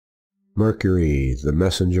Mercury, the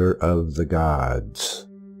messenger of the gods,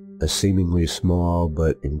 a seemingly small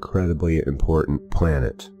but incredibly important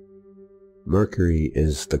planet. Mercury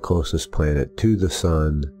is the closest planet to the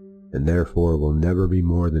Sun, and therefore will never be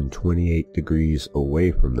more than 28 degrees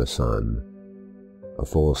away from the Sun. A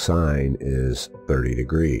full sign is 30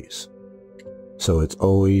 degrees. So it's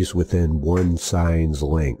always within one sign's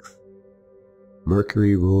length.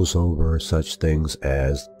 Mercury rules over such things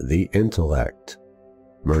as the intellect.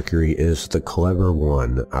 Mercury is the clever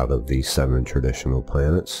one out of the 7 traditional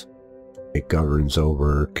planets. It governs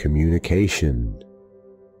over communication.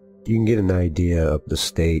 You can get an idea of the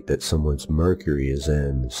state that someone's Mercury is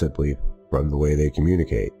in simply from the way they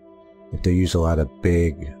communicate. If they use a lot of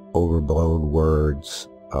big, overblown words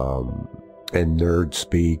and nerd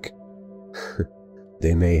speak,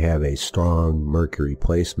 they may have a strong Mercury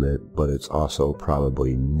placement, but it's also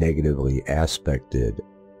probably negatively aspected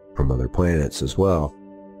from other planets as well,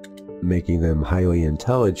 making them highly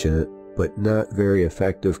intelligent but not very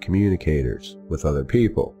effective communicators with other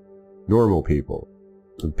people, normal people.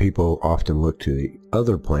 People often look to the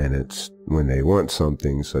other planets when they want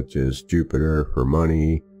something, such as Jupiter for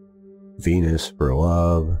money, Venus for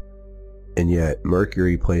love, and yet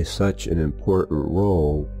Mercury plays such an important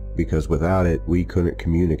role because without it we couldn't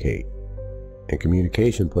communicate. And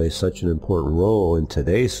communication plays such an important role in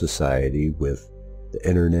today's society with the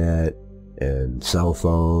internet and cell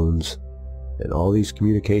phones and all these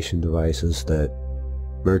communication devices that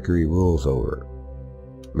Mercury rules over.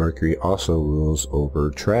 Mercury also rules over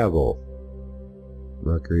travel.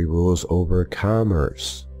 Mercury rules over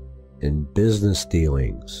commerce and business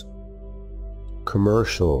dealings.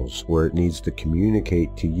 Commercials, where it needs to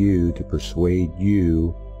communicate to you to persuade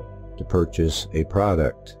you to purchase a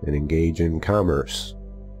product and engage in commerce.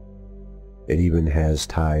 It even has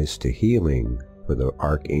ties to healing, for the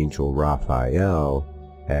Archangel Raphael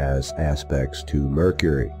has aspects to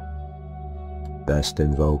Mercury, best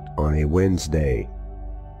invoked on a Wednesday.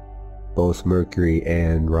 Both Mercury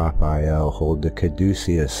and Raphael hold the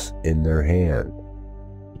caduceus in their hand.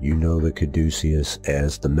 You know the caduceus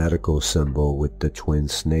as the medical symbol with the twin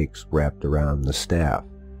snakes wrapped around the staff,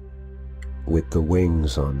 with the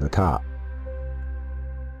wings on the top.